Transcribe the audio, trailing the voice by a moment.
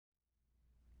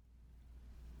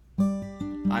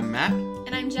I'm Matt.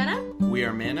 And I'm Jenna. We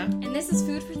are Manna. And this is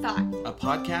Food for Thought, a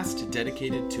podcast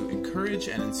dedicated to encourage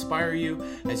and inspire you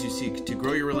as you seek to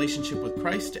grow your relationship with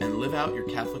Christ and live out your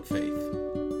Catholic faith.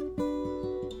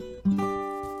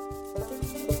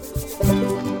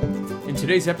 In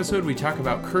today's episode, we talk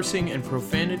about cursing and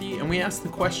profanity, and we ask the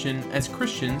question, as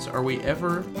Christians, are we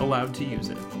ever allowed to use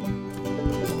it?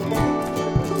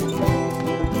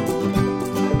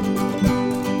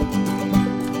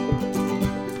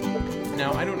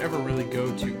 Now, I don't ever really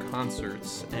go to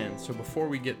concerts, and so before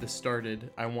we get this started,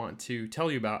 I want to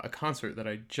tell you about a concert that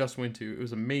I just went to. It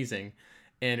was amazing,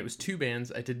 and it was two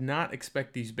bands. I did not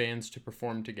expect these bands to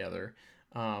perform together,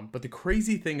 but the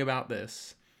crazy thing about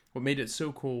this, what made it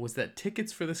so cool, was that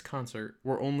tickets for this concert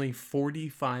were only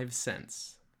 45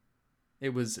 cents.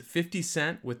 It was 50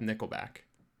 Cent with Nickelback.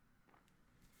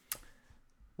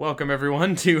 Welcome,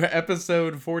 everyone, to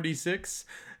episode 46.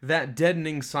 That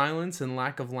deadening silence and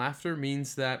lack of laughter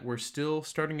means that we're still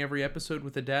starting every episode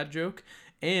with a dad joke,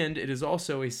 and it is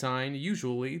also a sign,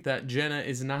 usually, that Jenna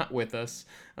is not with us.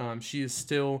 She is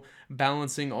still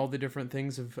balancing all the different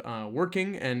things of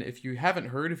working, and if you haven't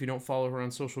heard, if you don't follow her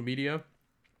on social media,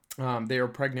 they are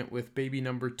pregnant with baby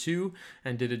number 2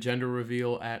 and did a gender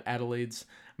reveal at Adelaide's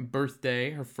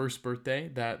birthday, her first birthday,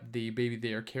 that the baby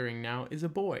they are carrying now is a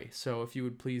boy. So if you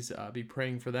would please be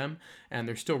praying for them. And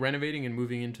they're still renovating and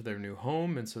moving into their new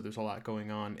home. And so there's a lot going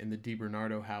on in the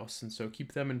DiBernardo house. And so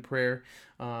keep them in prayer.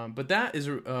 But that is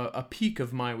a peak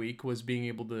of my week, was being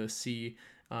able to see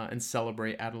and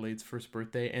celebrate Adelaide's first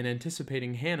birthday and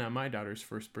anticipating Hannah, my daughter's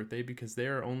first birthday, because they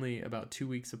are only about 2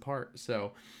 weeks apart.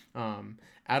 So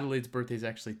Adelaide's birthday is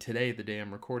actually today, the day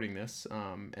I'm recording this,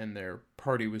 and their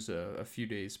party was a few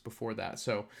days before that.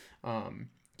 So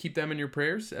keep them in your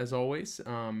prayers, as always.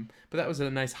 But that was a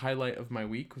nice highlight of my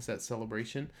week, was that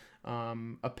celebration.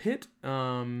 A pit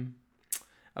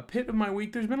of my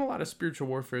week, there's been a lot of spiritual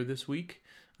warfare this week.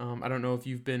 I don't know if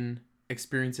you've been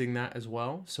experiencing that as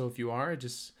well. So if you are, I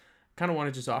just kind of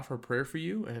want to just offer a prayer for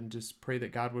you and just pray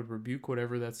that God would rebuke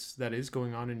whatever that is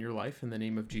going on in your life in the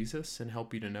name of Jesus, and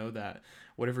help you to know that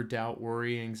whatever doubt,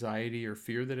 worry, anxiety, or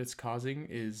fear that it's causing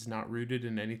is not rooted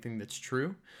in anything that's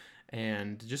true,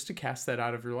 and just to cast that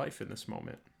out of your life in this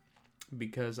moment,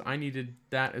 because I needed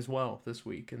that as well this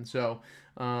week. And so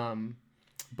one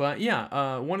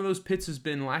of those pits has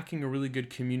been lacking a really good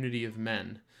community of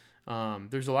men.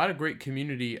 There's a lot of great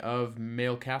community of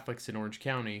male Catholics in Orange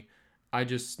County. I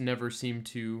just never seem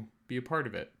to be a part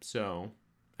of it. So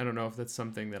I don't know if that's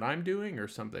something that I'm doing or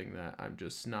something that I'm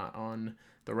just not on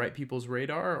the right people's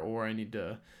radar, or I need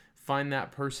to find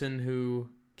that person who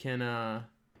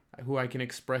I can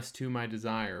express to my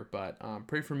desire. But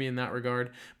pray for me in that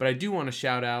regard. But I do want to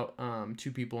shout out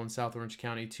two people in South Orange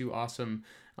County, two awesome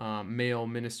male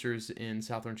ministers in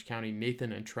South Orange County,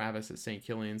 Nathan and Travis at St.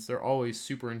 Killian's. They're always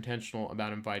super intentional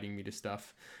about inviting me to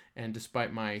stuff. And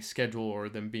despite my schedule or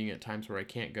them being at times where I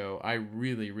can't go, I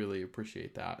really, really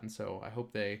appreciate that. And so I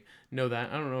hope they know that.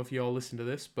 I don't know if you all listen to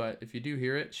this, but if you do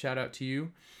hear it, shout out to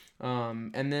you.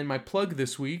 And then my plug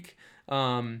this week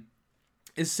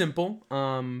is simple.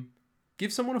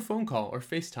 Give someone a phone call or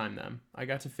FaceTime them. I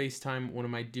got to FaceTime one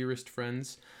of my dearest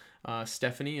friends,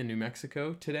 Stephanie, in New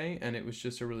Mexico today, and it was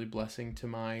just a really blessing to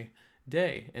my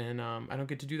day. And I don't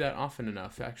get to do that often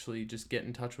enough, actually just get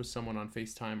in touch with someone on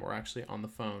FaceTime or actually on the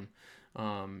phone.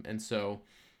 And so,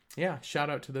 yeah, shout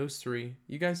out to those three.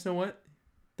 You guys know what?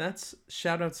 That's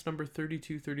shout outs number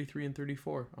 32, 33, and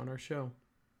 34 on our show.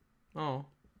 Oh,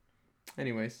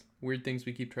 anyways, weird things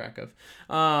we keep track of.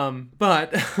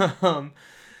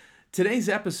 Today's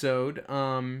episode,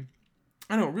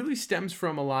 really stems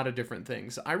from a lot of different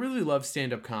things. I really love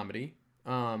stand-up comedy.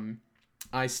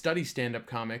 I study stand-up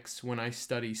comics when I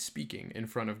study speaking in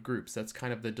front of groups. That's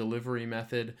kind of the delivery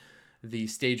method, the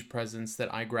stage presence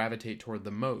that I gravitate toward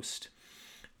the most.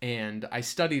 And I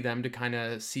study them to kind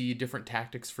of see different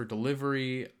tactics for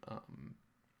delivery,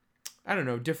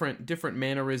 different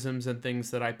mannerisms and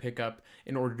things that I pick up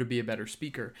in order to be a better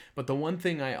speaker. But the one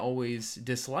thing I always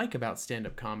dislike about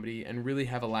stand-up comedy, and really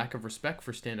have a lack of respect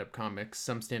for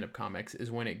some stand-up comics,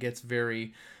 is when it gets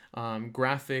very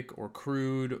graphic or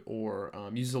crude or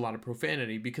uses a lot of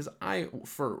profanity, because I,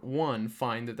 for one,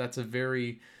 find that that's a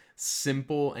very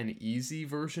simple and easy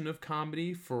version of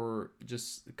comedy for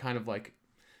just kind of like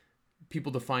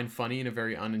people to find funny in a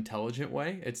very unintelligent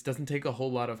way. It doesn't take a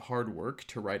whole lot of hard work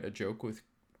to write a joke with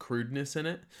crudeness in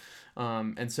it.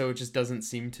 And so it just doesn't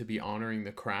seem to be honoring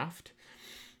the craft.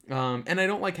 And I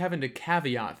don't like having to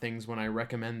caveat things when I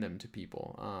recommend them to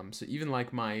people. So even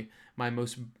like my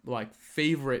most like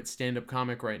favorite stand-up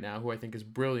comic right now, who I think is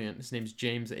brilliant, his name's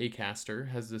James Acaster,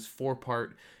 has this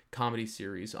 4-part comedy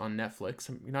series on Netflix.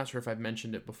 I'm not sure if I've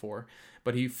mentioned it before,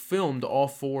 but he filmed all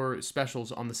 4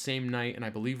 specials on the same night, and I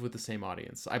believe with the same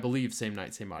audience. I believe same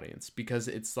night, same audience, because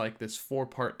it's like this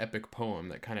 4-part epic poem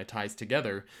that kind of ties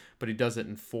together, but he does it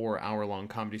in 4-hour-long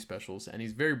comedy specials, and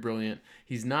he's very brilliant.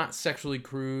 He's not sexually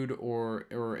crude or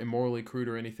immorally crude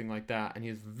or anything like that, and he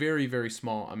has very, very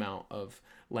small amount of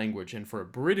language. And for a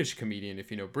British comedian, if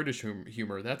you know British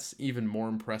humor, that's even more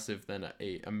impressive than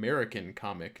a American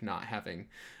comic not having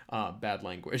bad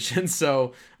language. And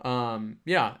so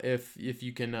if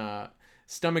you can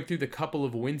stomach through the couple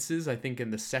of winces, I think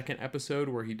in the second episode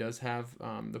where he does have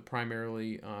the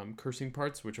primarily cursing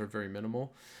parts, which are very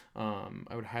minimal,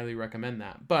 I would highly recommend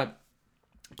that. But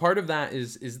part of that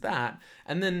is that,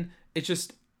 and then it's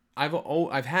just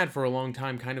I've had for a long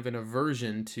time kind of an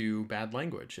aversion to bad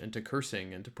language and to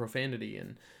cursing and to profanity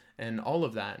and all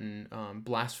of that, and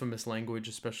blasphemous language,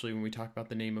 especially when we talk about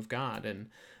the name of God. And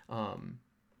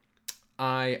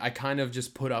I kind of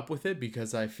just put up with it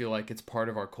because I feel like it's part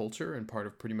of our culture and part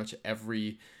of pretty much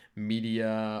every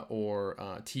media or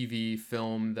TV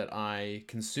film that I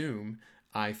consume.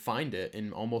 I find it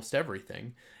in almost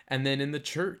everything. And then in the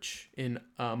church,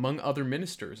 among other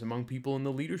ministers, among people in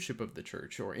the leadership of the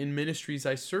church, or in ministries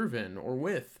I serve in or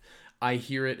with, I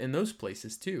hear it in those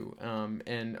places too.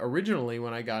 And originally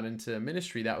when I got into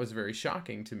ministry, that was very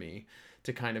shocking to me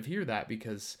to kind of hear that,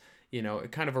 because, you know,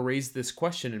 it kind of raised this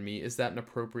question in me: is that an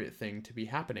appropriate thing to be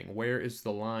happening? Where is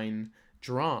the line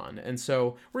drawn? And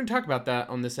so we're going to talk about that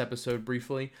on this episode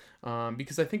briefly,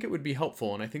 because I think it would be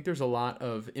helpful. And I think there's a lot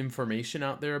of information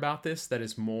out there about this that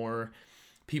is more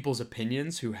people's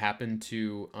opinions who happen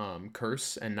to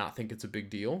curse and not think it's a big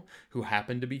deal, who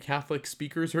happen to be Catholic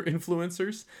speakers or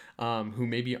influencers, who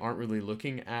maybe aren't really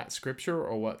looking at scripture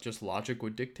or what just logic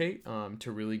would dictate,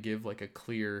 to really give like a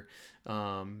clear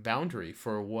boundary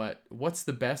for what's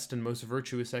the best and most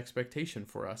virtuous expectation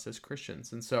for us as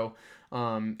Christians. And so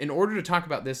in order to talk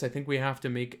about this, I think we have to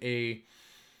make a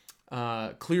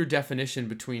clear definition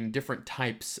between different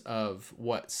types of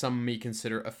what some may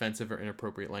consider offensive or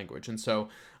inappropriate language. And so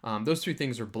those 3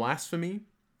 things are blasphemy,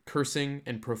 cursing,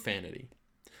 and profanity.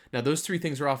 Now, those 3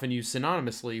 things are often used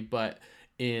synonymously, but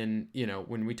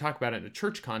when we talk about it in a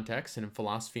church context and in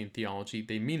philosophy and theology,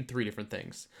 they mean 3 different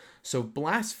things. So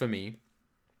blasphemy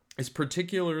is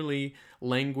particularly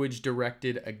language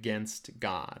directed against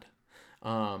God.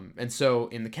 And so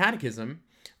in the Catechism,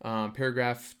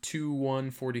 paragraph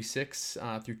 2146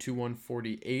 through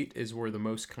 2148 is where the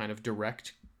most kind of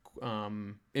direct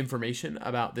information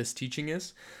about this teaching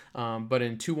is. But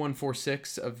in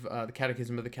 2146 of the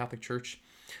Catechism of the Catholic Church,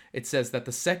 it says that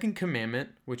the second commandment,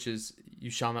 which is "You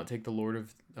shall not take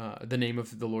the name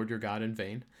of the Lord your God in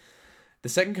vain," the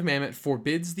second commandment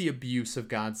forbids the abuse of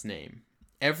God's name,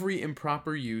 every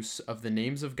improper use of the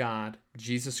names of God,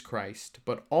 Jesus Christ,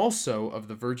 but also of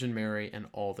the Virgin Mary and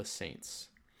all the saints.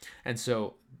 And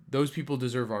so those people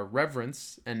deserve our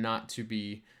reverence and not to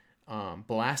be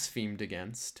blasphemed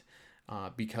against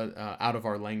because out of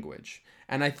our language.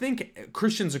 And I think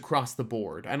Christians across the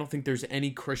board, I don't think there's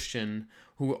any Christian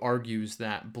who argues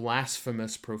that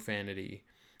blasphemous profanity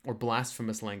or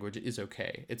blasphemous language is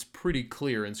okay. It's pretty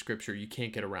clear in Scripture. You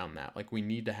can't get around that. Like, we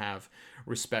need to have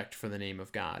respect for the name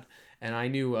of God. And I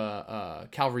knew a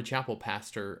Calvary Chapel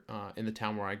pastor in the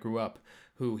town where I grew up,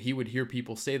 who he would hear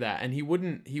people say that, and he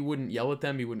wouldn't yell at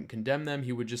them, he wouldn't condemn them,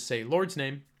 he would just say Lord's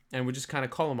name, and would just kind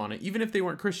of call them on it, even if they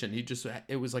weren't Christian.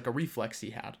 It was like a reflex he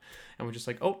had, and would just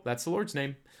like, oh, that's the Lord's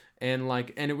name, and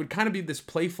it would kind of be this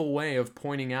playful way of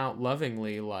pointing out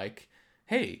lovingly, like,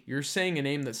 hey, you're saying a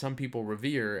name that some people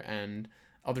revere, and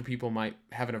other people might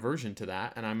have an aversion to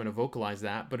that, and I'm going to vocalize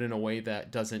that, but in a way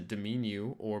that doesn't demean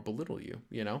you or belittle you,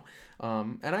 you know?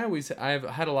 And I've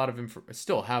had a lot of,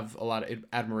 still have a lot of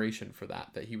admiration for that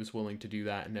he was willing to do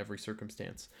that in every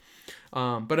circumstance.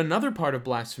 But another part of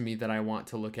blasphemy that I want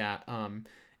to look at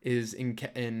is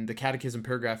in the Catechism,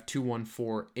 paragraph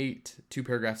 2148, 2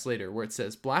 paragraphs later, where it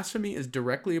says, blasphemy is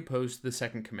directly opposed to the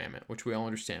second commandment, which we all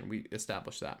understand. We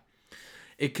established that.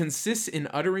 It consists in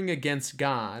uttering against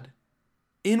God,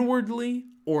 inwardly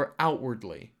or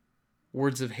outwardly,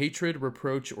 words of hatred,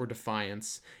 reproach, or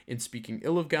defiance, in speaking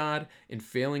ill of God, in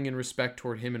failing in respect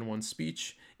toward him in one's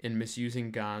speech, in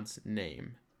misusing God's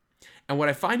name. And what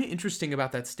I find interesting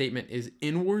about that statement is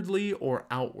inwardly or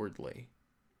outwardly.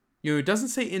 It doesn't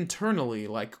say internally,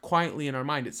 like quietly in our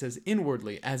mind. It says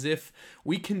inwardly, as if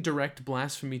we can direct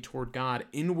blasphemy toward God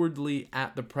inwardly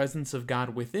at the presence of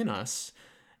God within us,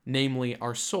 namely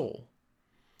our soul.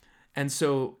 And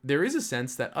so there is a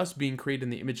sense that us being created in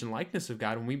the image and likeness of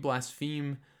God, when we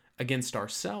blaspheme against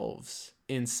ourselves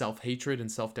in self-hatred and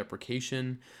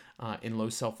self-deprecation, in low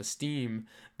self-esteem,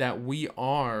 that we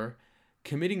are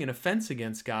committing an offense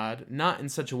against God, not in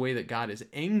such a way that God is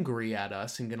angry at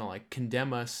us and gonna like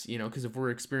condemn us, because if we're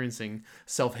experiencing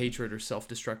self-hatred or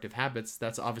self-destructive habits,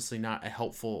 that's obviously not a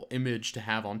helpful image to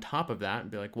have on top of that and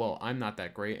be like, well, I'm not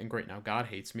that great and great now God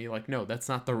hates me. Like, no, that's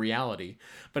not the reality.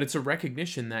 But it's a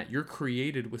recognition that you're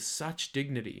created with such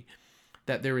dignity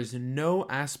that there is no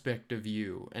aspect of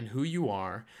you and who you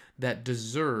are that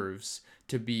deserves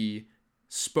to be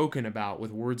spoken about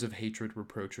with words of hatred,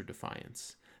 reproach, or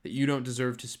defiance. That you don't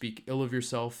deserve to speak ill of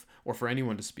yourself or for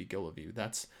anyone to speak ill of you.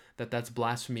 That's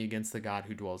blasphemy against the God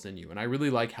who dwells in you. And I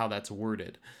really like how that's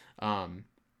worded. And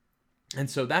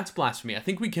so that's blasphemy. I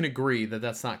think we can agree that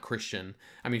that's not Christian.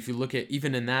 I mean, if you look at,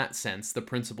 even in that sense, the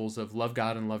principles of love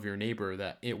God and love your neighbor,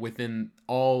 that it within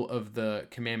all of the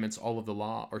commandments, all of the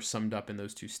law are summed up in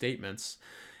those two statements.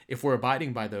 If we're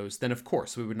abiding by those, then of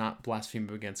course we would not blaspheme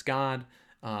against God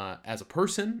as a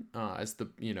person, as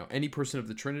any person of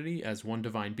the Trinity, as one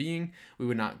divine being. We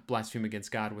would not blaspheme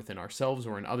against God within ourselves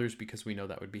or in others, because we know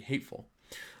that would be hateful.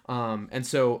 And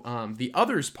so the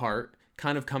others part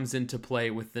kind of comes into play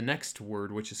with the next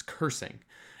word, which is cursing.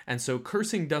 And so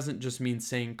cursing doesn't just mean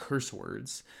saying curse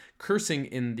words. Cursing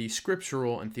in the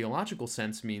scriptural and theological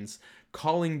sense means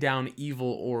calling down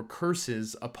evil or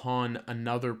curses upon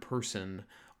another person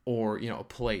or, a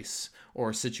place or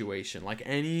a situation. Like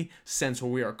any sense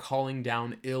where we are calling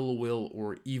down ill will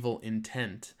or evil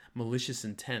intent, malicious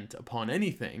intent upon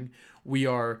anything, we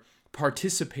are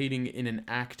participating in an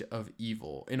act of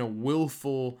evil, in a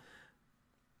willful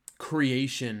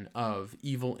creation of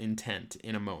evil intent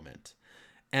in a moment.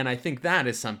 And I think that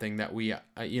is something that we,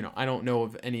 I don't know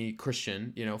of any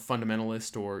Christian,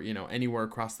 fundamentalist or, anywhere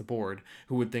across the board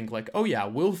who would think like, oh yeah,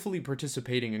 willfully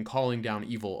participating and calling down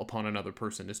evil upon another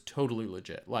person is totally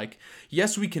legit. Like,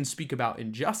 yes, we can speak about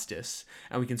injustice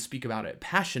and we can speak about it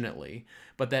passionately,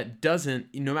 but that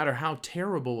doesn't, no matter how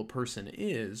terrible a person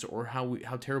is or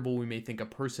how terrible we may think a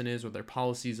person is or their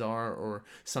policies are or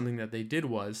something that they did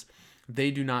was, they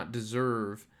do not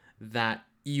deserve that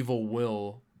evil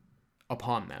will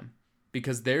upon them,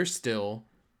 because they're still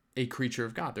a creature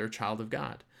of God. They're a child of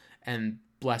God. And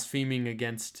blaspheming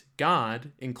against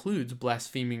God includes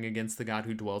blaspheming against the God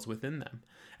who dwells within them.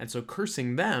 And so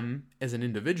cursing them as an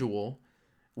individual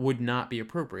would not be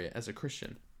appropriate as a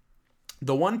Christian.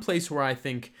 The one place where I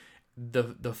think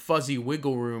the fuzzy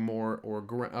wiggle room or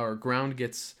ground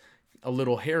gets a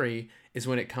little hairy is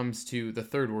when it comes to the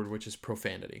third word, which is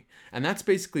profanity. And that's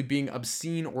basically being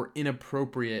obscene or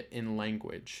inappropriate in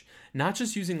language. Not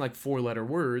just using like 4-letter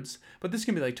words, but this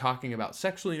can be like talking about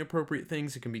sexually inappropriate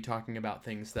things. It can be talking about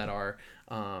things that are,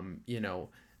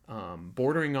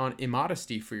 bordering on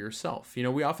immodesty for yourself.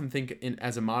 We often think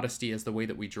as a modesty as the way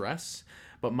that we dress,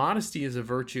 but modesty is a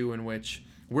virtue in which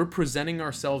we're presenting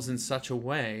ourselves in such a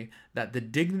way that the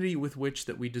dignity with which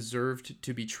that we deserved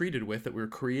to be treated with, that we're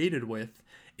created with,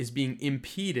 is being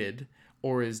impeded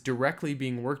or is directly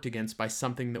being worked against by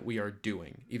something that we are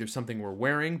doing. Either something we're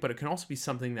wearing, but it can also be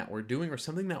something that we're doing or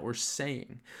something that we're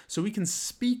saying. So we can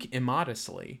speak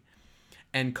immodestly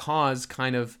and cause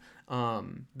kind of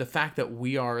the fact that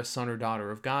we are a son or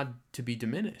daughter of God to be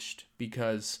diminished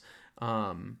because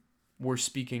we're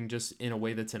speaking just in a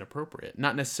way that's inappropriate.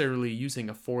 Not necessarily using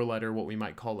a 4-letter, what we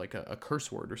might call like a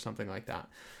curse word or something like that.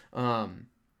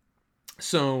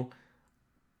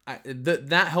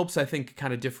 That helps, I think,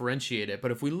 kind of differentiate it.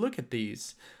 But if we look at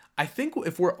these, I think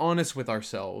if we're honest with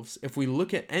ourselves, if we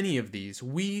look at any of these,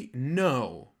 we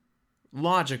know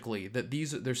logically that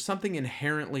there's something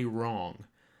inherently wrong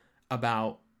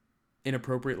about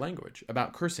inappropriate language,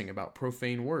 about cursing, about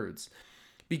profane words.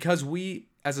 Because we,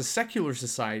 as a secular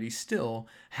society, still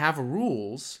have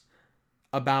rules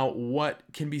about what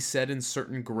can be said in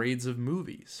certain grades of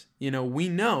movies. We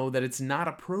know that it's not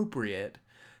appropriate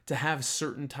to have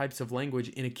certain types of language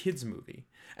in a kid's movie.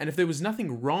 And if there was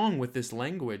nothing wrong with this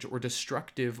language or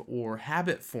destructive or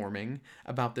habit forming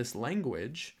about this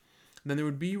language, then there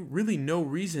would be really no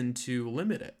reason to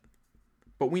limit it.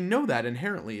 But we know that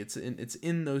inherently it's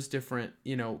in those different,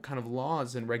 kind of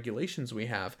laws and regulations we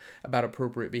have about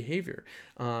appropriate behavior.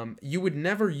 You would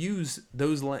never use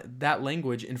that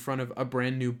language in front of a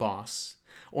brand new boss,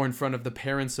 or in front of the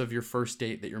parents of your first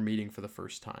date that you're meeting for the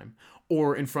first time,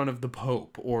 or in front of the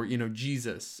Pope, or,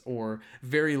 Jesus, or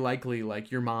very likely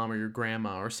like your mom or your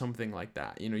grandma or something like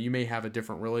that. You may have a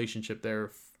different relationship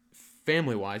there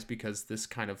family-wise because this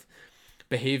kind of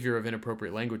behavior of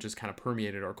inappropriate language has kind of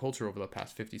permeated our culture over the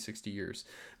past 50, 60 years.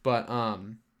 But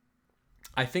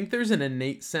I think there's an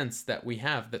innate sense that we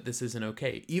have that this isn't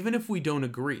okay, even if we don't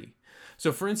agree.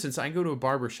 So, for instance, I go to a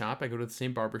barber shop, I go to the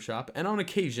same barber shop, and on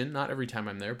occasion, not every time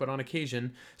I'm there, but on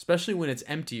occasion, especially when it's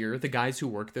emptier, the guys who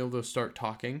work there, they'll start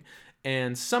talking.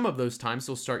 And some of those times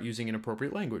they'll start using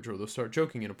inappropriate language, or they'll start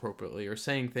joking inappropriately, or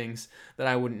saying things that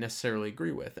I wouldn't necessarily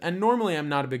agree with. And normally I'm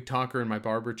not a big talker in my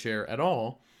barber chair at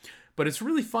all, but it's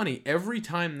really funny. Every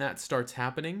time that starts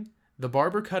happening, the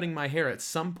barber cutting my hair at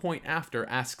some point after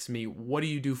asks me, what do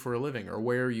you do for a living, or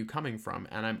where are you coming from?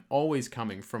 And I'm always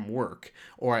coming from work,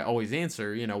 or I always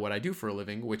answer, what I do for a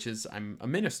living, which is I'm a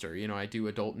minister. I do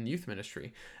adult and youth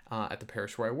ministry at the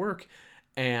parish where I work.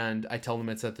 And I tell them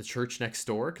it's at the church next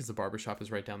door, because the barbershop is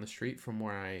right down the street from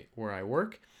where I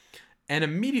work. And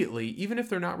immediately, even if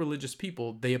they're not religious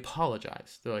people, they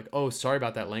apologize. They're like, oh, sorry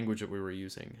about that language that we were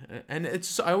using. And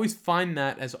I always find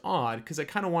that as odd, because I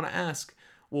kind of want to ask,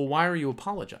 well, why are you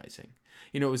apologizing?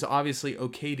 It was obviously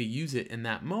okay to use it in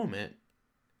that moment,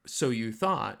 so you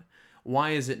thought. Why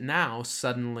is it now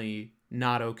suddenly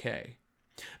not okay?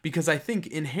 Because I think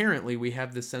inherently we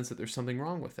have this sense that there's something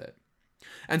wrong with it.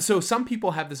 And so some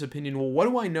people have this opinion, well, what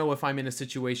do I know if I'm in a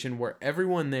situation where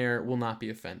everyone there will not be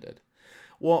offended?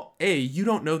 Well, you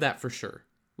don't know that for sure.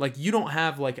 Like, you don't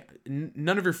have,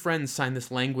 none of your friends sign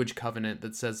this language covenant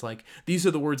that says, these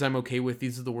are the words I'm okay with,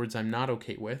 these are the words I'm not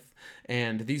okay with,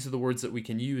 and these are the words that we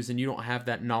can use, and you don't have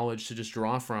that knowledge to just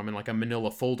draw from in, a manila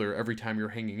folder every time you're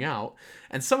hanging out.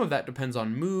 And some of that depends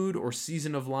on mood or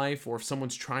season of life, or if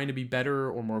someone's trying to be better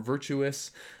or more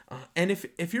virtuous. And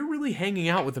if you're really hanging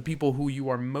out with the people who you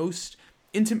are most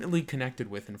intimately connected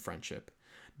with in friendship,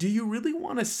 do you really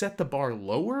want to set the bar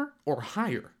lower or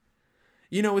higher?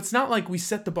 It's not like we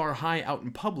set the bar high out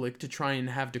in public to try and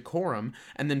have decorum,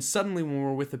 and then suddenly when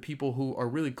we're with the people who are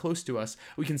really close to us,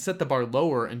 we can set the bar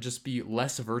lower and just be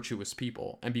less virtuous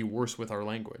people and be worse with our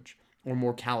language, or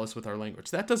more callous with our language.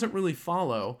 That doesn't really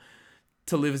follow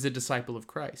to live as a disciple of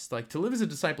Christ. To live as a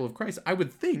disciple of Christ, I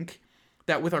would think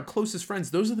that with our closest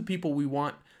friends, those are the people we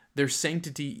want their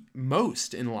sanctity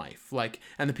most in life,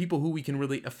 and the people who we can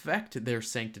really affect their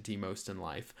sanctity most in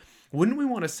life. Wouldn't we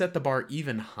want to set the bar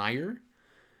even higher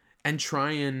and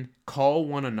try and call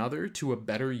one another to a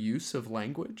better use of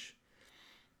language?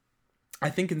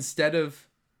 I think instead of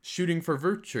shooting for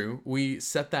virtue, we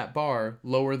set that bar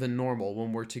lower than normal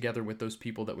when we're together with those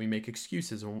people that we make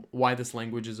excuses on why this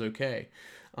language is okay.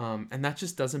 And that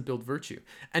just doesn't build virtue.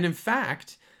 And in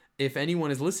fact, if anyone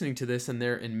is listening to this and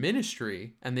they're in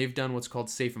ministry and they've done what's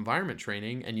called safe environment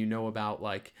training, and about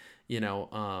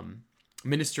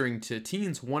ministering to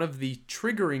teens, one of the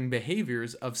triggering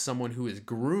behaviors of someone who is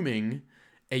grooming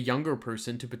a younger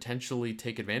person to potentially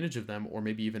take advantage of them or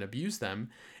maybe even abuse them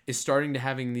is starting to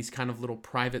having these kind of little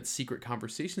private secret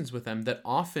conversations with them that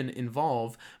often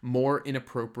involve more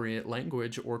inappropriate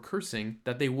language or cursing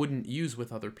that they wouldn't use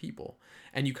with other people.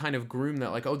 And you kind of groom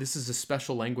that, oh, this is a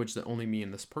special language that only me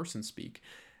and this person speak.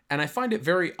 And I find it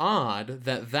very odd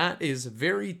that that is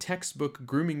very textbook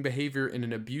grooming behavior in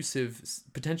an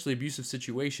potentially abusive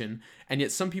situation, and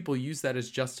yet some people use that as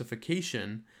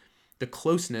justification, the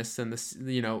closeness and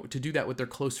to do that with their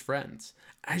close friends.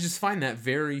 I just find that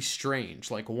very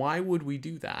strange. Why would we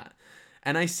do that?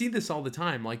 And I see this all the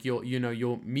time.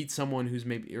 You'll meet someone who's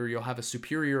or you'll have a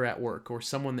superior at work or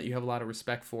someone that you have a lot of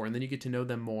respect for, and then you get to know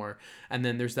them more. And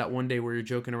then there's that one day where you're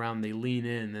joking around, and they lean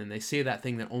in and they say that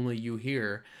thing that only you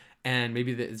hear. And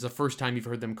maybe it's the first time you've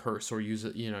heard them curse or use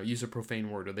a profane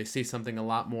word, or they say something a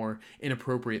lot more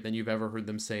inappropriate than you've ever heard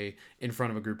them say in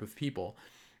front of a group of people.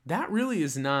 That really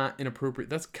is not inappropriate.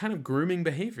 That's kind of grooming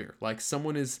behavior.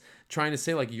 Someone is trying to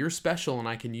say, you're special and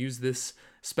I can use this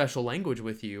special language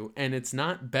with you. And it's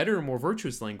not better or more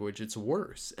virtuous language. It's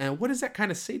worse. And what does that kind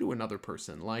of say to another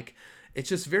person? It's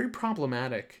just very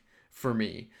problematic for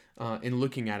me in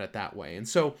looking at it that way. And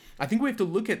so I think we have to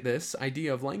look at this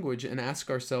idea of language and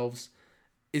ask ourselves,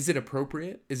 is it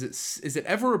appropriate? Is it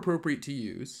ever appropriate to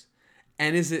use?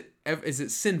 And is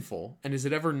it sinful? And is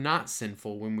it ever not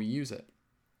sinful when we use it?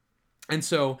 And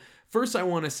so first I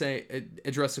want to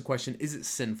address the question, is it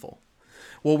sinful?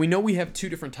 Well, we know we have two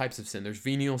different types of sin. There's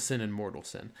venial sin and mortal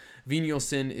sin. Venial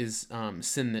sin is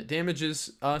sin that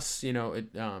damages us, it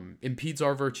impedes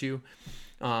our virtue.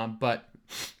 But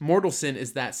mortal sin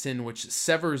is that sin which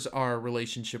severs our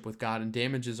relationship with God and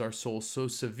damages our soul so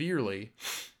severely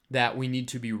that we need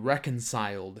to be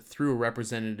reconciled through a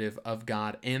representative of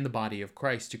God and the body of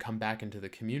Christ to come back into the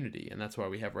community. And that's why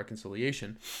we have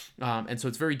reconciliation. And so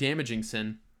it's very damaging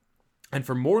sin. And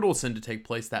for mortal sin to take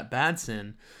place, that bad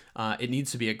sin, it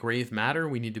needs to be a grave matter.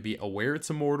 We need to be aware it's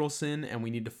a mortal sin, and we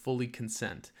need to fully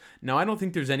consent. Now, I don't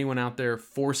think there's anyone out there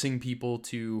forcing people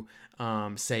to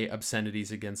say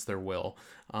obscenities against their will.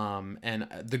 And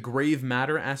the grave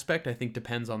matter aspect, I think,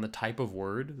 depends on the type of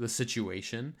word, the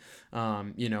situation.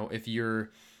 If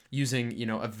you're using,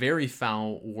 a very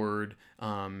foul word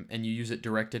and you use it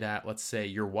directed at, let's say,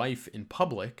 your wife in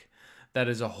public, that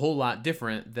is a whole lot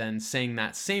different than saying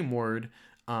that same word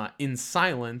in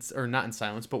silence, or not in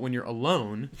silence, but when you're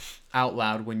alone out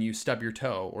loud, when you stub your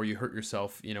toe or you hurt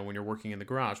yourself, when you're working in the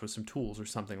garage with some tools or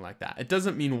something like that. It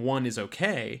doesn't mean one is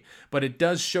okay, but it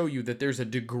does show you that there's a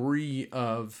degree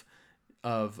of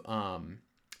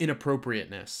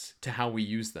inappropriateness to how we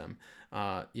use them.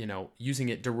 Using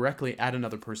it directly at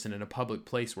another person in a public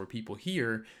place where people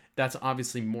hear, that's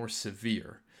obviously more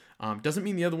severe. Doesn't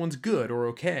mean the other one's good or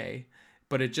okay,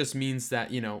 but it just means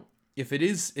that,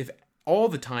 if all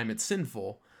the time it's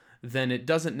sinful, then it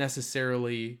doesn't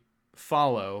necessarily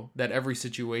follow that every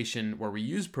situation where we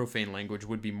use profane language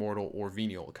would be mortal or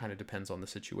venial. It kind of depends on the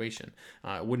situation.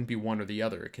 It wouldn't be one or the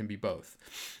other. It can be both.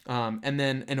 And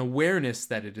then an awareness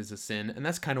that it is a sin, and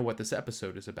that's kind of what this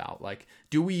episode is about. Like,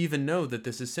 do we even know that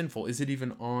this is sinful? Is it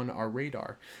even on our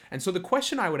radar? And so the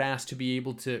question I would ask to be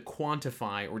able to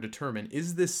quantify or determine,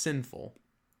 is this sinful,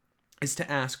 is to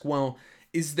ask, well,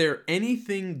 is there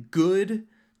anything good,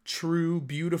 true,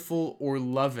 beautiful, or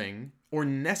loving, or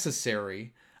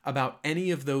necessary about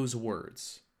any of those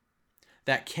words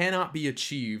that cannot be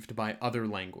achieved by other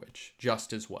language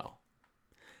just as well?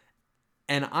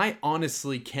 And I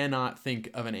honestly cannot think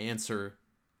of an answer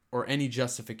or any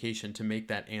justification to make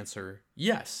that answer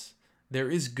yes. There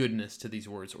is goodness to these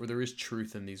words, or there is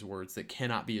truth in these words that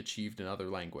cannot be achieved in other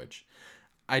language.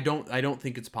 I don't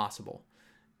think it's possible.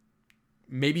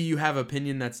 Maybe you have an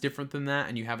opinion that's different than that,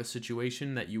 and you have a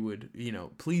situation that you would,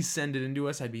 please send it into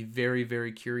us. I'd be very,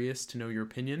 very curious to know your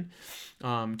opinion,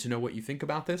 to know what you think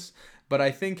about this. But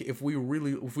I think if we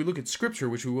look at Scripture,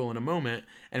 which we will in a moment,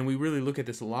 and we really look at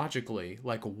this logically,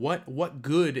 like what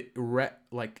good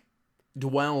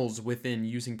dwells within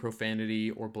using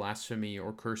profanity or blasphemy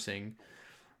or cursing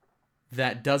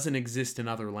that doesn't exist in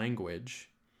other language,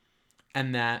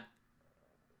 and that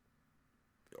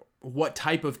what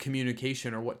type of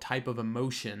communication or what type of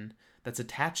emotion that's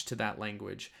attached to that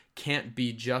language can't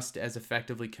be just as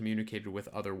effectively communicated with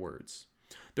other words.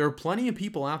 There are plenty of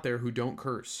people out there who don't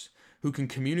curse, who can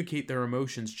communicate their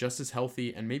emotions just as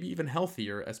healthy and maybe even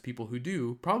healthier as people who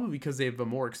do, probably because they have a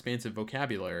more expansive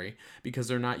vocabulary, because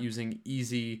they're not using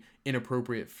easy,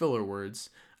 inappropriate filler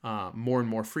words more and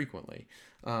more frequently.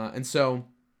 And so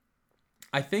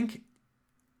I think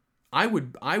I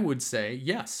would say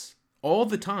yes. All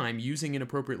the time, using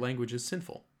inappropriate language is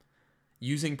sinful.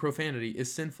 Using profanity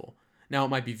is sinful. Now, it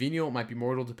might be venial, it might be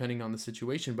mortal, depending on the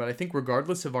situation, but I think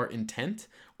regardless of our intent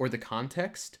or the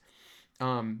context,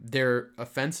 they're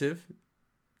offensive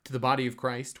to the body of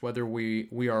Christ, whether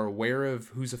we are aware of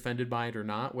who's offended by it or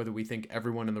not, whether we think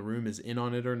everyone in the room is in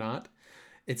on it or not.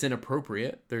 It's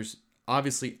inappropriate. There's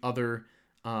obviously other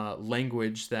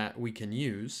language that we can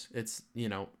use. It's,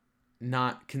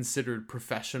 not considered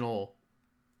professional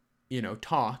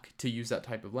talk to use that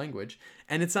type of language,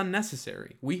 and it's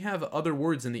unnecessary. We have other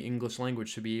words in the English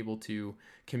language to be able to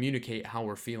communicate how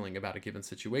we're feeling about a given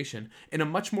situation in a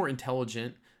much more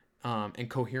intelligent and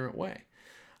coherent way.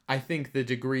 I think the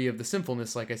degree of the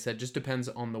sinfulness, like I said, just depends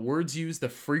on the words used, the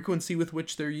frequency with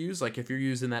which they're used. Like if you're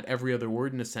using that every other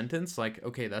word in a sentence, like,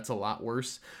 okay, that's a lot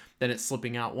worse than it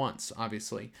slipping out once,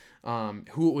 obviously.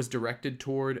 Who it was directed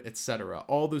toward, etc.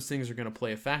 All those things are going to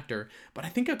play a factor. But I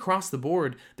think across the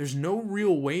board, there's no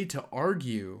real way to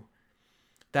argue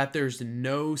that there's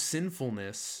no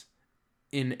sinfulness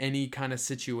in any kind of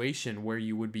situation where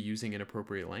you would be using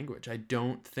inappropriate language. I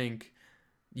don't think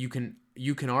you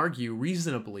can argue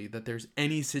reasonably that there's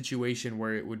any situation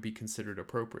where it would be considered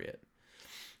appropriate.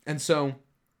 And so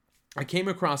I came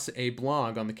across a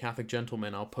blog on the Catholic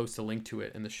Gentleman. I'll post a link to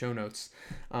it in the show notes.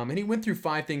 And he went through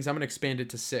 5 things. I'm going to expand it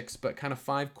to 6, but kind of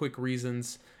 5 quick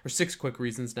reasons, or 6 quick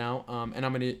reasons now. And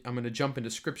I'm going to jump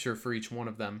into Scripture for each one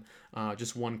of them,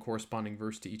 just one corresponding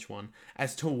verse to each one,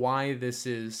 as to why this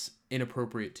is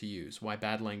inappropriate to use, why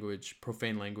bad language,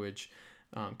 profane language,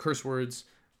 curse words,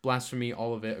 blasphemy,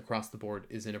 all of it across the board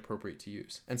is inappropriate to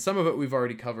use. And some of it we've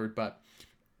already covered, but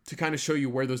to kind of show you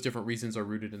where those different reasons are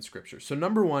rooted in Scripture. So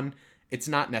number 1, it's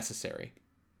not necessary.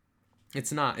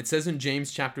 It's not. It says in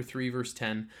James chapter 3, verse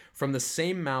 10, "From the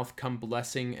same mouth come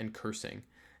blessing and cursing.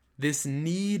 This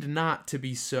need not to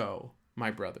be so,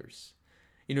 my brothers."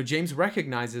 James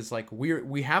recognizes like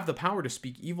we have the power to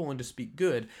speak evil and to speak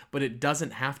good, but it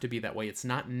doesn't have to be that way. It's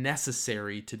not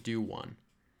necessary to do one.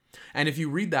 And if you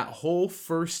read that whole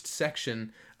first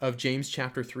section of James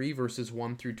chapter 3, verses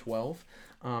 1 through 12,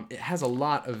 it has a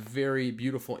lot of very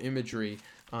beautiful imagery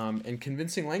and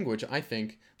convincing language, I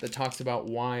think, that talks about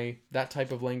why that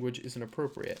type of language isn't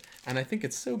appropriate. And I think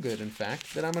it's so good, in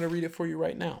fact, that I'm going to read it for you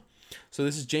right now. So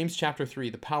this is James chapter 3,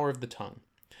 the power of the tongue.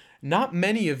 Not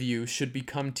many of you should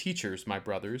become teachers, my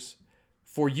brothers,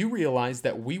 for you realize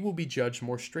that we will be judged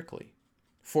more strictly.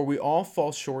 For we all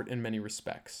fall short in many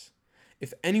respects.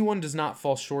 If anyone does not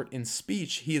fall short in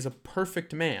speech, he is a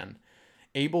perfect man,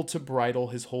 able to bridle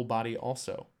his whole body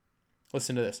also.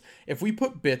 Listen to this. If we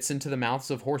put bits into the mouths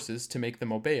of horses to make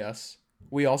them obey us,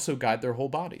 we also guide their whole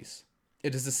bodies.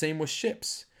 It is the same with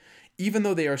ships. Even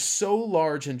though they are so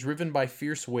large and driven by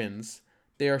fierce winds,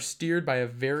 they are steered by a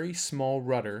very small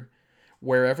rudder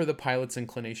wherever the pilot's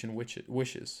inclination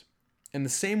wishes. In the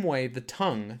same way, the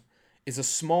tongue is a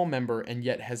small member and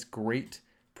yet has great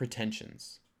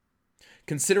pretensions.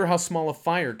 Consider how small a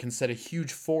fire can set a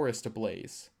huge forest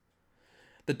ablaze.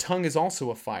 The tongue is also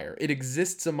a fire. It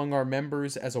exists among our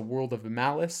members as a world of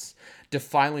malice,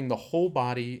 defiling the whole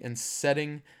body and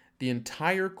setting the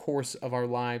entire course of our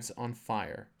lives on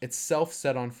fire, itself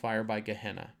set on fire by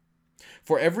Gehenna.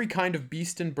 For every kind of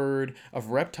beast and bird, of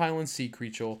reptile and sea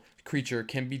creature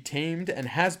can be tamed and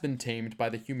has been tamed by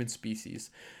the human species.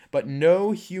 But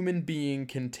no human being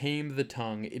can tame the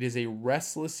tongue. It is a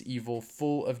restless evil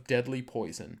full of deadly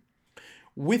poison.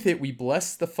 With it we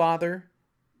bless the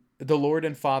Lord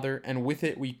and Father, and with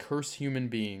it we curse human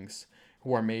beings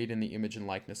who are made in the image and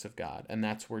likeness of God. And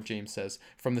that's where James says,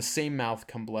 from the same mouth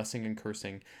come blessing and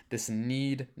cursing. This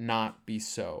need not be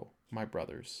so, my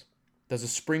brothers. Does a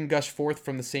spring gush forth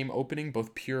from the same opening,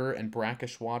 both pure and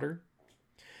brackish water?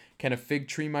 Can a fig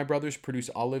tree, my brothers, produce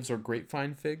olives or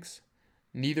grapevine figs?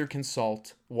 Neither can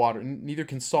salt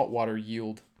water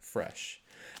yield fresh.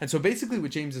 And so basically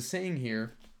what James is saying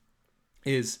here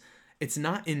is it's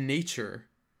not in nature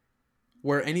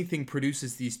where anything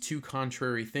produces these two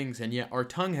contrary things, and yet our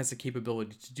tongue has the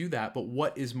capability to do that, but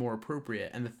what is more appropriate?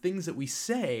 And the things that we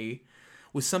say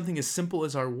with something as simple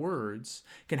as our words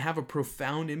can have a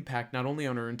profound impact not only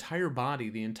on our entire body,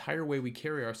 the entire way we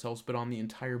carry ourselves, but on the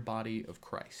entire body of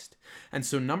Christ. And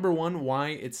so number one, why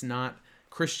it's not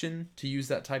Christian to use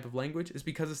that type of language is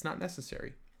because it's not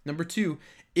necessary. Number two,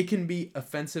 it can be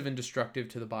offensive and destructive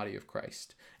to the body of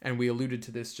Christ. And we alluded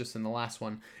to this just in the last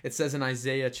one. It says in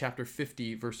Isaiah chapter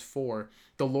 50, verse 4,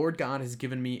 "The Lord God has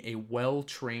given me a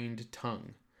well-trained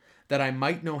tongue, that I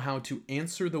might know how to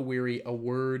answer the weary a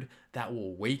word that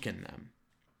will waken them."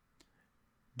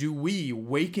 Do we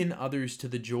waken others to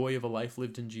the joy of a life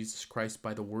lived in Jesus Christ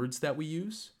by the words that we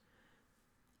use?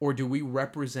 Or do we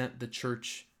represent the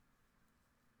church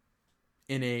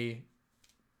in a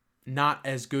not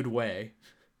as good way?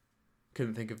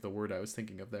 Couldn't think of the word I was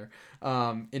thinking of there.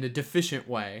 In a deficient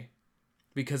way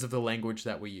because of the language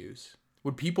that we use.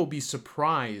 Would people be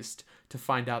surprised to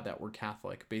find out that we're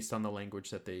Catholic based on the language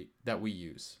that we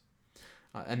use?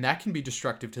 And that can be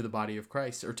destructive to the body of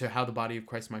Christ, or to how the body of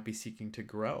Christ might be seeking to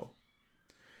grow.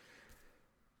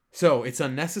 So it's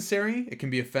unnecessary. It can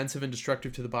be offensive and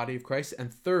destructive to the body of Christ.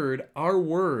 And third, our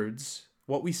words,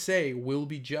 what we say, will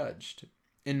be judged.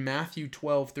 In Matthew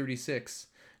 12:36,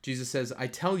 Jesus says, "I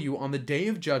tell you, on the day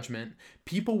of judgment,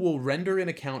 people will render an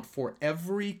account for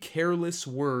every careless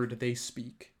word they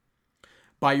speak.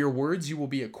 By your words you will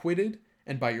be acquitted,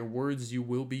 and by your words you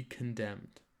will be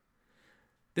condemned."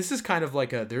 This is kind of like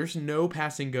there's no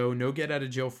pass and go, no get out of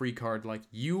jail free card. Like,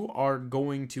 you are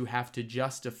going to have to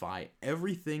justify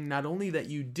everything, not only that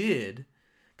you did,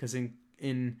 because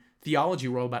in theology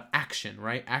we're all about action,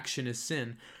 right? Action is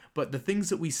sin. But the things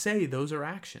that we say, those are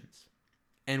actions.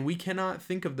 And we cannot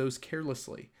think of those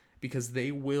carelessly, because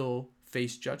they will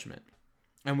face judgment.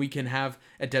 And we can have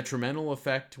a detrimental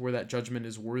effect where that judgment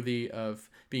is worthy of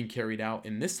being carried out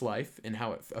in this life and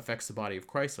how it affects the body of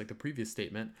Christ, like the previous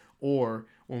statement, or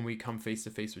when we come face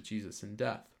to face with Jesus in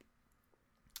death.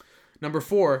 Number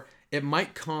 4, it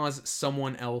might cause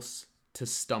someone else to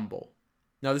stumble.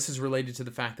 Now, this is related to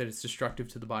the fact that it's destructive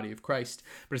to the body of Christ.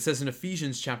 But it says in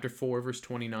Ephesians chapter 4, verse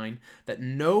 29, that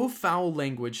no foul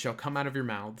language shall come out of your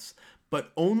mouths,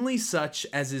 but only such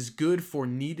as is good for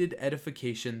needed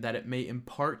edification, that it may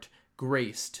impart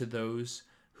grace to those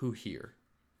who hear.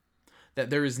 That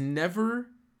there is never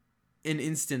an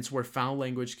instance where foul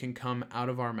language can come out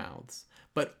of our mouths,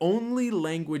 but only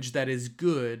language that is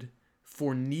good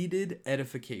for needed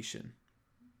edification,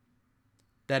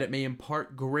 that it may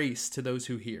impart grace to those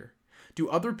who hear. Do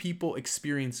other people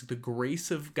experience the grace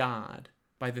of God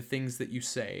by the things that you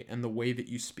say and the way that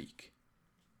you speak?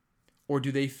 Or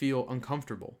do they feel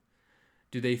uncomfortable?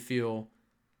 Do they feel,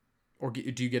 or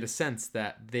do you get a sense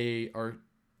that they are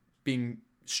being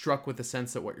struck with the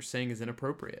sense that what you're saying is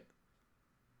inappropriate?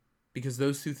 Because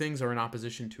those two things are in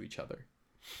opposition to each other.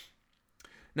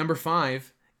 Number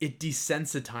 5, it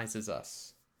desensitizes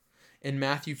us. In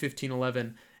Matthew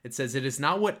 15:11, it says, "It is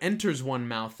not what enters one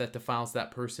mouth that defiles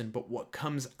that person, but what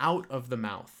comes out of the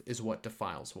mouth is what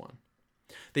defiles one."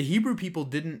 The Hebrew people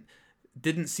didn't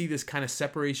see this kind of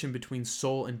separation between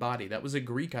soul and body. That was a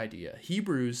Greek idea.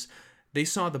 Hebrews, they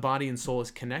saw the body and soul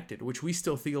as connected, which we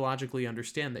still theologically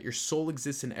understand, that your soul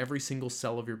exists in every single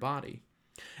cell of your body.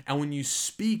 And when you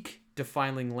speak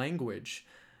defiling language,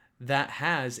 that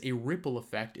has a ripple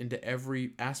effect into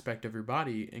every aspect of your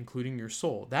body, including your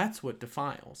soul. That's what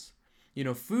defiles.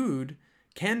 Food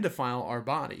can defile our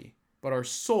body, but our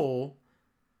soul,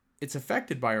 it's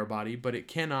affected by our body, but it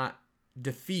cannot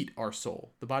defeat our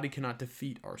soul. The body cannot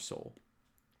defeat our soul.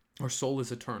 Our soul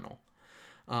is eternal.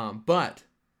 But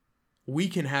we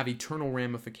can have eternal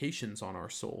ramifications on our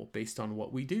soul based on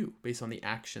what we do, based on the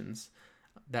actions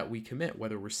that we commit,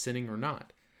 whether we're sinning or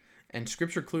not. And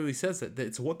Scripture clearly says that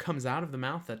it's what comes out of the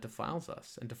mouth that defiles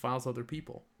us and defiles other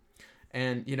people.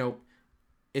 And,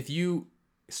 if you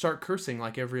start cursing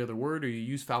like every other word, or you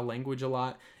use foul language a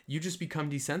lot, you just become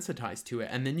desensitized to it.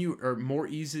 And then you are more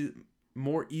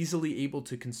easily able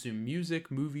to consume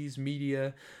music, movies,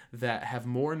 media that have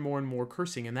more and more and more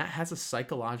cursing. And that has a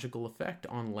psychological effect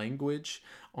on language,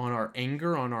 on our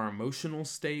anger, on our emotional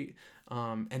state.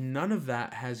 And none of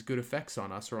that has good effects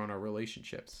on us or on our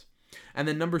relationships. And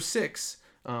then number 6,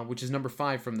 which is number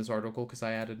 5 from this article, because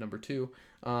I added number 2,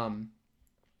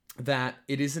 that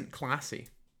it isn't classy.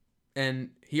 And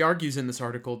he argues in this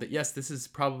article that, yes, this is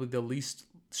probably the least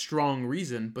strong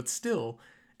reason, but still,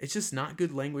 it's just not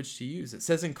good language to use. It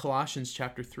says in Colossians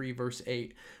chapter 3, verse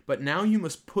 8, "But now you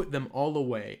must put them all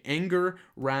away, anger,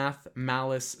 wrath,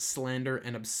 malice, slander,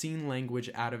 and obscene language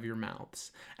out of your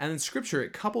mouths." And in Scripture,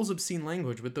 it couples obscene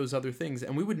language with those other things,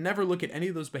 and we would never look at any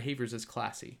of those behaviors as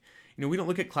classy. We don't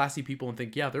look at classy people and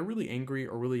think, yeah, they're really angry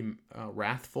or really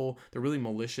wrathful. They're really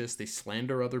malicious. They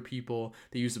slander other people.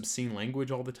 They use obscene language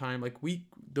all the time.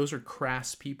 Those are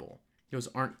crass people. Those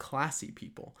aren't classy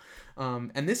people.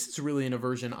 And this is really an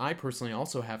aversion I personally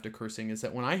also have to cursing, is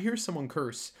that when I hear someone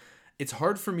curse, it's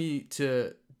hard for me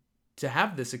to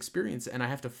have this experience, and I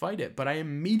have to fight it. But I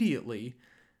immediately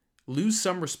lose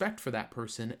some respect for that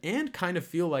person and kind of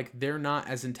feel like they're not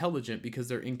as intelligent because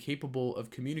they're incapable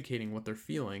of communicating what they're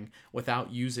feeling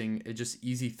without using a just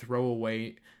easy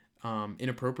throwaway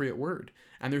inappropriate word.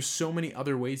 And there's so many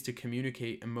other ways to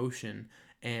communicate emotion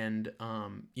and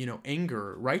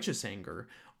anger, righteous anger,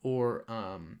 or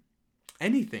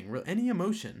anything, any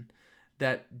emotion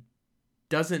that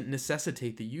doesn't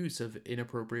necessitate the use of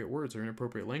inappropriate words or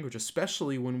inappropriate language,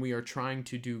 especially when we are trying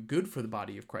to do good for the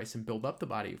body of Christ and build up the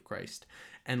body of Christ.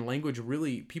 And language,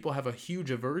 really, people have a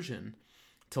huge aversion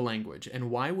to language.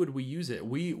 And why would we use it?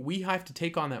 We have to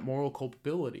take on that moral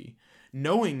culpability,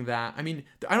 knowing that,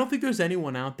 I don't think there's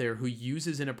anyone out there who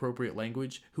uses inappropriate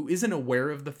language who isn't aware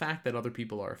of the fact that other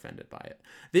people are offended by it.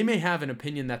 They may have an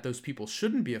opinion that those people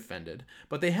shouldn't be offended,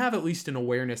 but they have at least an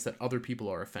awareness that other people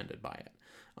are offended by it.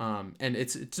 And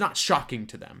it's not shocking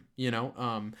to them,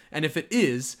 and if it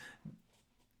is,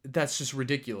 that's just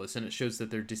ridiculous, and it shows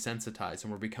that they're desensitized,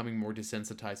 and we're becoming more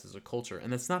desensitized as a culture,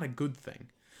 and that's not a good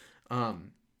thing.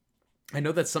 I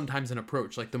know that's sometimes an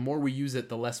approach, like the more we use it,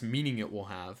 the less meaning it will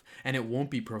have, and it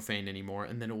won't be profane anymore,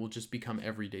 and then it will just become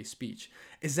everyday speech.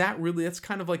 That's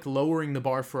kind of like lowering the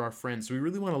bar for our friends. Do we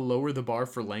really want to lower the bar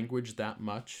for language that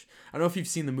much? I don't know if you've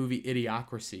seen the movie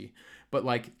Idiocracy, but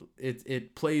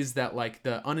it plays that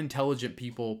the unintelligent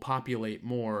people populate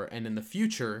more, and in the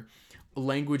future,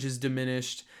 language is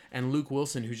diminished, and Luke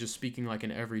Wilson, who's just speaking like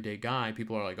an everyday guy,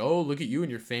 people are like, oh, look at you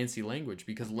and your fancy language,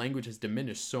 because language has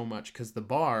diminished so much because the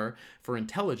bar for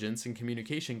intelligence and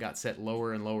communication got set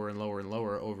lower and lower and lower and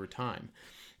lower over time.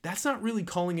 That's not really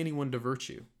calling anyone to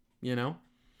virtue, No,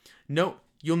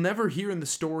 you'll never hear in the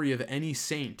story of any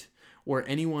saint where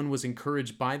anyone was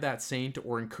encouraged by that saint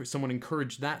or someone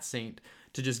encouraged that saint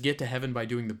to just get to heaven by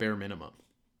doing the bare minimum.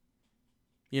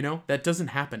 That doesn't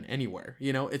happen anywhere.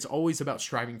 It's always about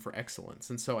striving for excellence.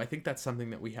 And so I think that's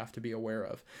something that we have to be aware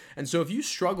of. And so if you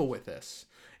struggle with this,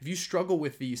 if you struggle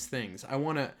with these things, I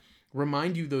want to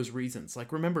remind you those reasons.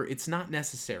 Remember, it's not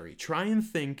necessary. Try and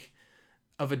think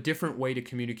of a different way to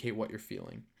communicate what you're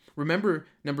feeling. Remember,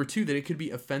 number 2, that it could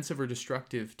be offensive or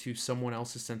destructive to someone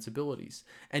else's sensibilities.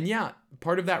 And yeah,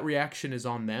 part of that reaction is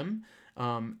on them.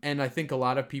 And I think a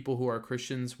lot of people who are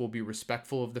Christians will be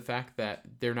respectful of the fact that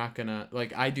they're not going to,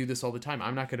 like, I do this all the time.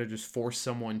 I'm not going to just force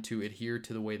someone to adhere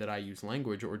to the way that I use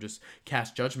language or just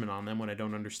cast judgment on them when I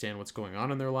don't understand what's going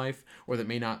on in their life, or that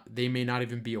they may not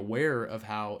even be aware of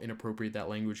how inappropriate that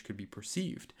language could be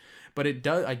perceived. But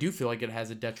I do feel like it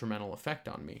has a detrimental effect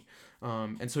on me.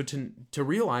 And so to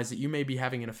realize that you may be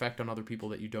having an effect on other people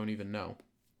that you don't even know.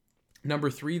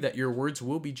 Number 3, that your words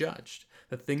will be judged.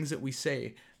 The things that we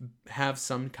say have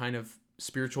some kind of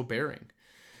spiritual bearing.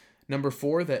 Number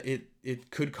 4, that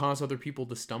it could cause other people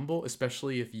to stumble,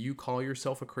 especially if you call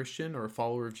yourself a Christian or a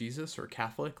follower of Jesus or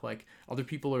Catholic. Like, other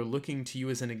people are looking to you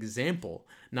as an example,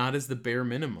 not as the bare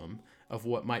minimum of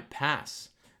what might pass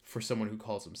for someone who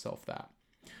calls himself that.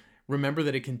 Remember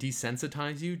that it can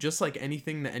desensitize you, just like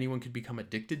anything that anyone could become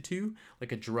addicted to,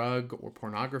 like a drug or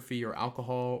pornography or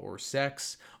alcohol or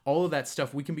sex. All of that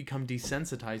stuff, we can become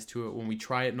desensitized to it when we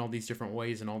try it in all these different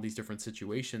ways in all these different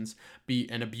situations,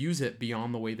 and abuse it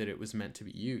beyond the way that it was meant to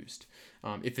be used,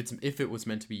 if it was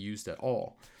meant to be used at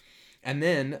all. And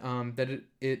then that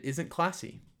it isn't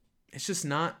classy. It's just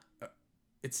not.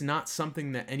 It's not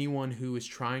something that anyone who is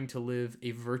trying to live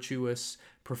a virtuous,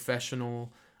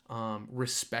 professional,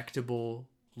 respectable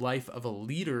life of a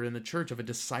leader in the church, of a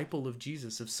disciple of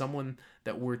Jesus, of someone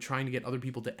that we're trying to get other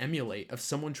people to emulate, of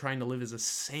someone trying to live as a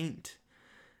saint.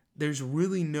 There's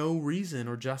really no reason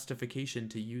or justification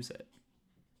to use it.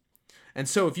 And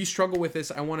so if you struggle with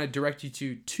this, I want to direct you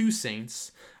to 2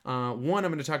 saints. One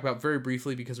I'm going to talk about very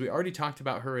briefly because we already talked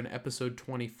about her in episode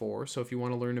 24. So if you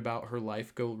want to learn about her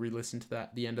life, go re-listen to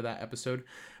the end of that episode.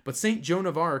 But Saint Joan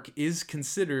of Arc is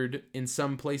considered in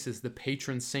some places the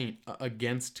patron saint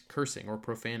against cursing or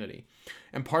profanity.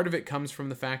 And part of it comes from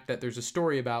the fact that there's a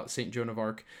story about Saint Joan of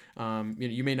Arc.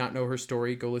 You may not know her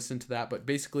story. Go listen to that. But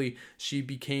basically, she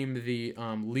became the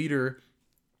leader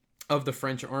of the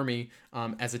French army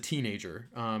as a teenager,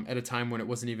 at a time when it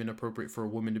wasn't even appropriate for a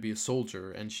woman to be a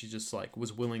soldier, and she just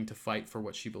was willing to fight for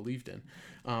what she believed in.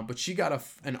 But she got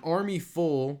an army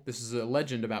full, this is a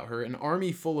legend about her, an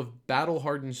army full of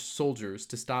battle-hardened soldiers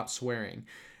to stop swearing,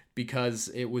 because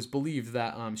it was believed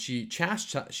that she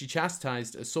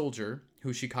chastised a soldier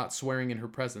who she caught swearing in her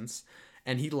presence,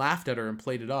 and he laughed at her and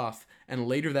played it off, and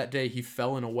later that day he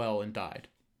fell in a well and died.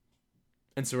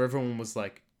 And so everyone was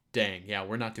like, dang, yeah,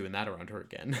 we're not doing that around her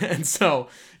again. And so,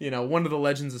 one of the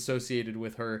legends associated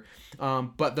with her.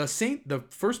 But the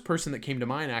first person that came to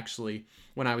mind, actually,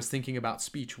 when I was thinking about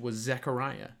speech, was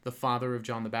Zechariah, the father of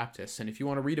John the Baptist. And if you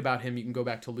want to read about him, you can go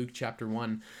back to Luke chapter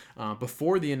 1.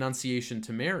 Before the Annunciation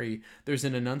to Mary, there's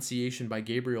an annunciation by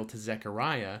Gabriel to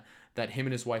Zechariah that him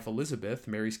and his wife Elizabeth,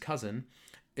 Mary's cousin,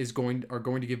 are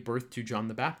going to give birth to John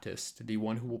the Baptist, the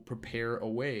one who will prepare a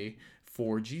way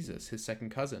for Jesus, his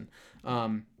second cousin.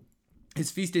 His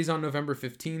feast day is on November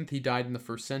 15th. He died in the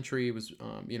 1st century. He was,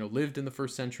 lived in the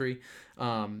 1st century.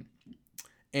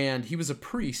 And he was a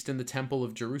priest in the Temple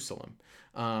of Jerusalem.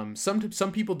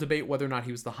 Some people debate whether or not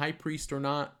he was the high priest or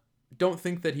not. Don't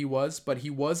think that he was, but he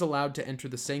was allowed to enter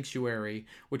the sanctuary,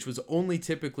 which was only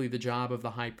typically the job of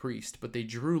the high priest. But they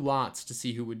drew lots to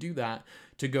see who would do that,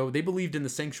 to go. They believed in the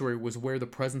sanctuary was where the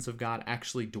presence of God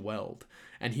actually dwelled.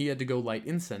 And he had to go light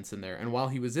incense in there. And while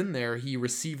he was in there, he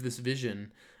received this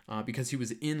vision because he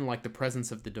was in the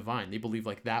presence of the divine. They believe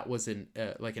that was an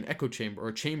echo chamber, or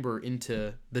a chamber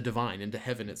into the divine, into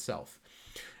heaven itself.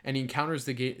 And he encounters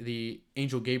the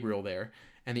angel Gabriel there,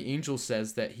 and the angel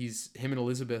says that him and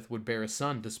Elizabeth would bear a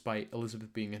son despite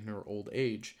Elizabeth being in her old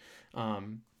age.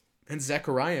 And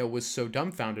Zechariah was so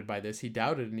dumbfounded by this, he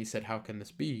doubted, and he said, "How can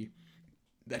this be?"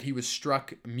 That he was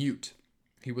struck mute.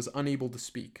 He was unable to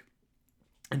speak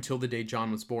until the day John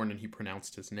was born and he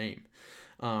pronounced his name.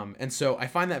 And so I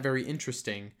find that very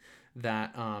interesting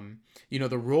that,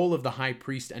 the role of the high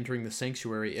priest entering the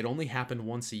sanctuary, it only happened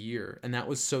once a year. And that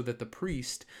was so that the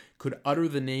priest could utter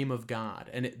the name of God.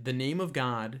 And the name of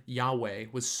God, Yahweh,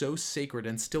 was so sacred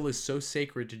and still is so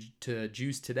sacred to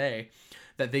Jews today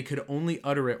that they could only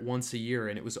utter it once a year.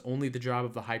 And it was only the job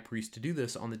of the high priest to do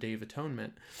this on the Day of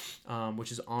Atonement,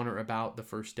 which is on or about the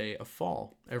first day of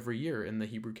fall every year in the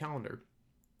Hebrew calendar.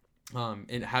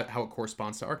 And how it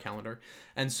corresponds to our calendar.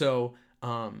 And so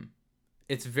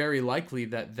it's very likely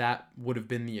that would have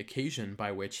been the occasion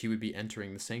by which he would be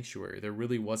entering the sanctuary. There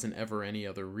really wasn't ever any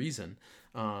other reason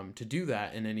to do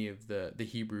that in any of the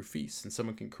Hebrew feasts. And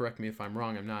someone can correct me if I'm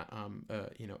wrong. I'm not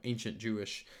ancient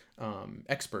Jewish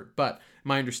expert, but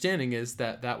my understanding is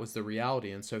that was the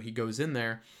reality. And so he goes in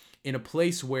there in a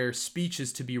place where speech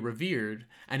is to be revered,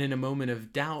 and in a moment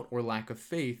of doubt or lack of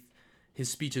faith, his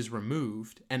speech is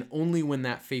removed, and only when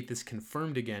that faith is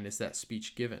confirmed again is that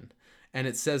speech given. And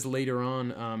it says later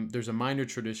on, there's a minor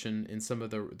tradition in some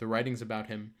of the writings about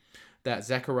him, that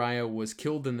Zechariah was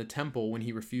killed in the temple when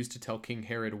he refused to tell King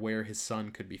Herod where his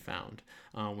son could be found,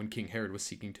 when King Herod was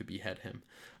seeking to behead him.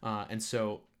 And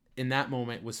so in that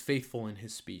moment was faithful in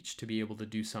his speech to be able to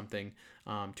do something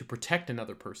to protect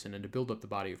another person and to build up the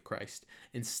body of Christ,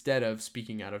 instead of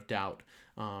speaking out of doubt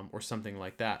or something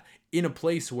like that, in a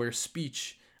place where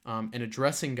speech and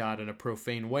addressing God in a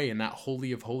profane way in that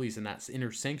Holy of Holies, in that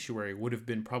inner sanctuary, would have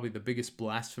been probably the biggest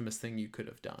blasphemous thing you could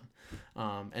have done.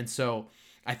 And so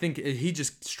I think he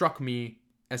just struck me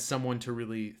as someone to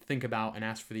really think about and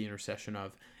ask for the intercession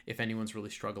of, if anyone's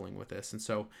really struggling with this. And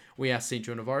so we ask St.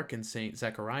 Joan of Arc and St.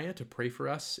 Zechariah to pray for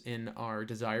us in our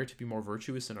desire to be more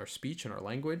virtuous in our speech and our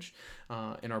language,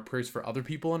 in our prayers for other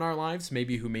people in our lives,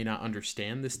 maybe who may not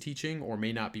understand this teaching or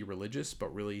may not be religious,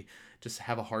 but really just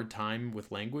have a hard time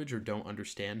with language or don't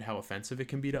understand how offensive it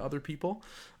can be to other people.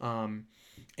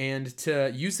 And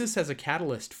to use this as a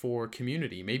catalyst for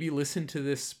community. Maybe listen to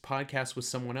this podcast with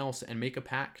someone else and make a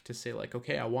pact to say, like,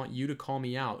 okay, I want you to call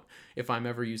me out if I'm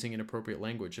ever using inappropriate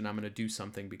language, and I'm going to do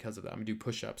something because of that. I'm going to do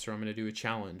push-ups, or I'm going to do a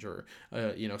challenge, or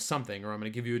something, or I'm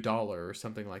going to give you $1 or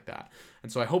something like that.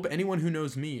 And so I hope anyone who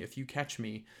knows me, if you catch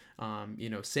me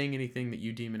saying anything that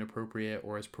you deem inappropriate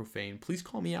or as profane, please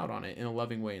call me out on it in a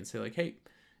loving way and say, like, hey,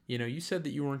 you said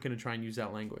that you weren't going to try and use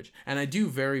that language. And I do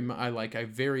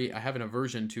I have an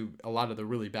aversion to a lot of the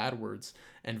really bad words,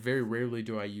 and very rarely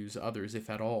do I use others, if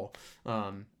at all.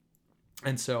 And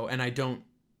I don't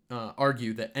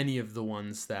argue that any of the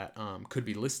ones that could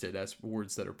be listed as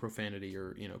words that are profanity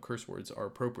or curse words are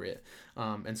appropriate.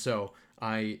 And so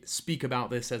I speak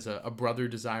about this as a brother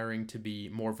desiring to be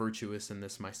more virtuous in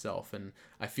this myself, and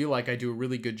I feel like I do a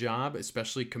really good job,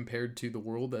 especially compared to the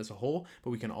world as a whole,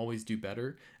 but we can always do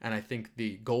better. And I think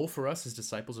the goal for us as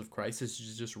disciples of Christ is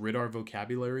to just rid our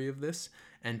vocabulary of this,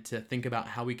 and to think about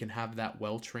how we can have that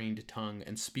well-trained tongue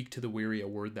and speak to the weary a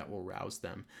word that will rouse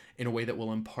them in a way that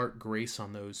will impart grace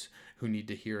on those who need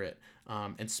to hear it,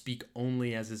 and speak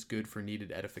only as is good for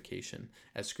needed edification,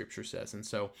 as Scripture says. And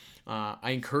so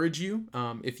I encourage you,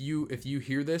 if you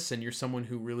hear this and you're someone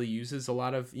who really uses a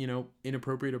lot of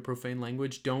inappropriate or profane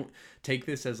language, don't take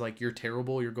this as like you're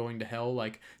terrible, you're going to hell.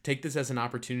 Like, take this as an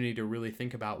opportunity to really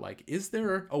think about, like, is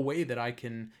there a way that I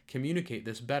can communicate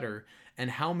this better, and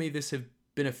how may this have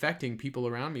been affecting people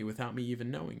around me without me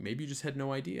even knowing? Maybe you just had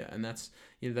no idea, and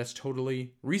that's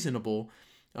totally reasonable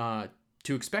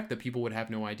to expect that people would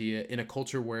have no idea in a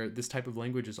culture where this type of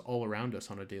language is all around us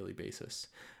on a daily basis.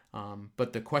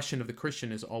 But the question of the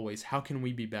Christian is always, how can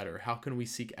we be better? How can we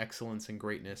seek excellence and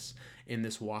greatness in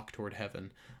this walk toward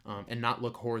heaven, and not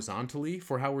look horizontally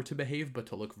for how we're to behave, but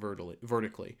to look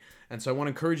vertically? And so I want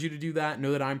to encourage you to do that.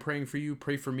 Know that I'm praying for you.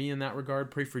 Pray for me in that regard.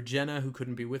 Pray for Jenna, who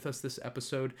couldn't be with us this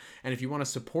episode. And if you want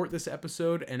to support this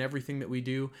episode and everything that we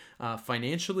do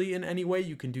financially in any way,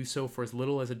 you can do so for as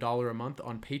little as $1 a month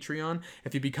on Patreon.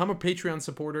 If you become a Patreon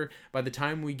supporter, by the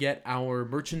time we get our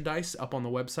merchandise up on the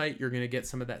website, you're going to get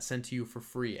some of that sent to you for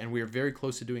free. And we are very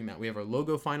close to doing that. We have our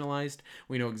logo finalized.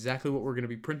 We know exactly what we're going to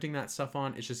be printing that stuff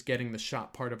on. It's just getting the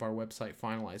shop part of our website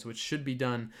finalized, which should be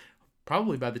done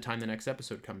probably by the time the next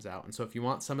episode comes out. And so if you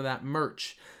want some of that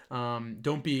merch,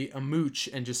 don't be a mooch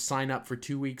and just sign up for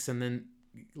 2 weeks and then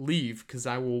leave, because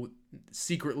I will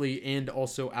secretly and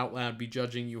also out loud be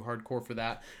judging you hardcore for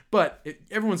that. But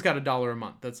everyone's got $1 a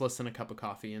month. That's less than a cup of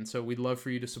coffee. And so we'd love for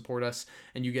you to support us,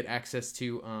 and you get access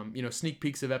to sneak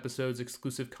peeks of episodes,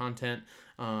 exclusive content,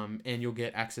 and you'll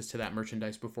get access to that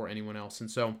merchandise before anyone else.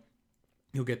 And so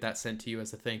you'll get that sent to you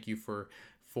as a thank you for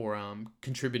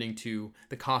contributing to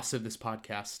the cost of this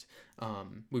podcast.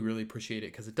 We really appreciate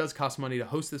it, because it does cost money to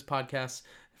host this podcast,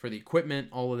 for the equipment,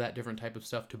 all of that different type of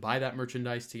stuff, to buy that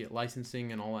merchandise, to get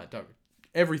licensing and all that,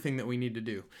 everything that we need to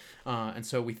do. And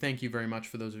so we thank you very much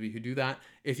for those of you who do that.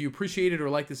 If you appreciate it or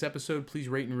like this episode, please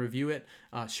rate and review it.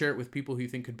 Share it with people who you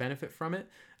think could benefit from it.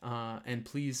 And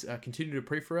please continue to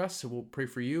pray for us. So we'll pray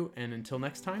for you. And until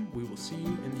next time, we will see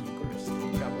you in the Eucharist.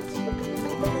 God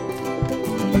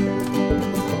bless.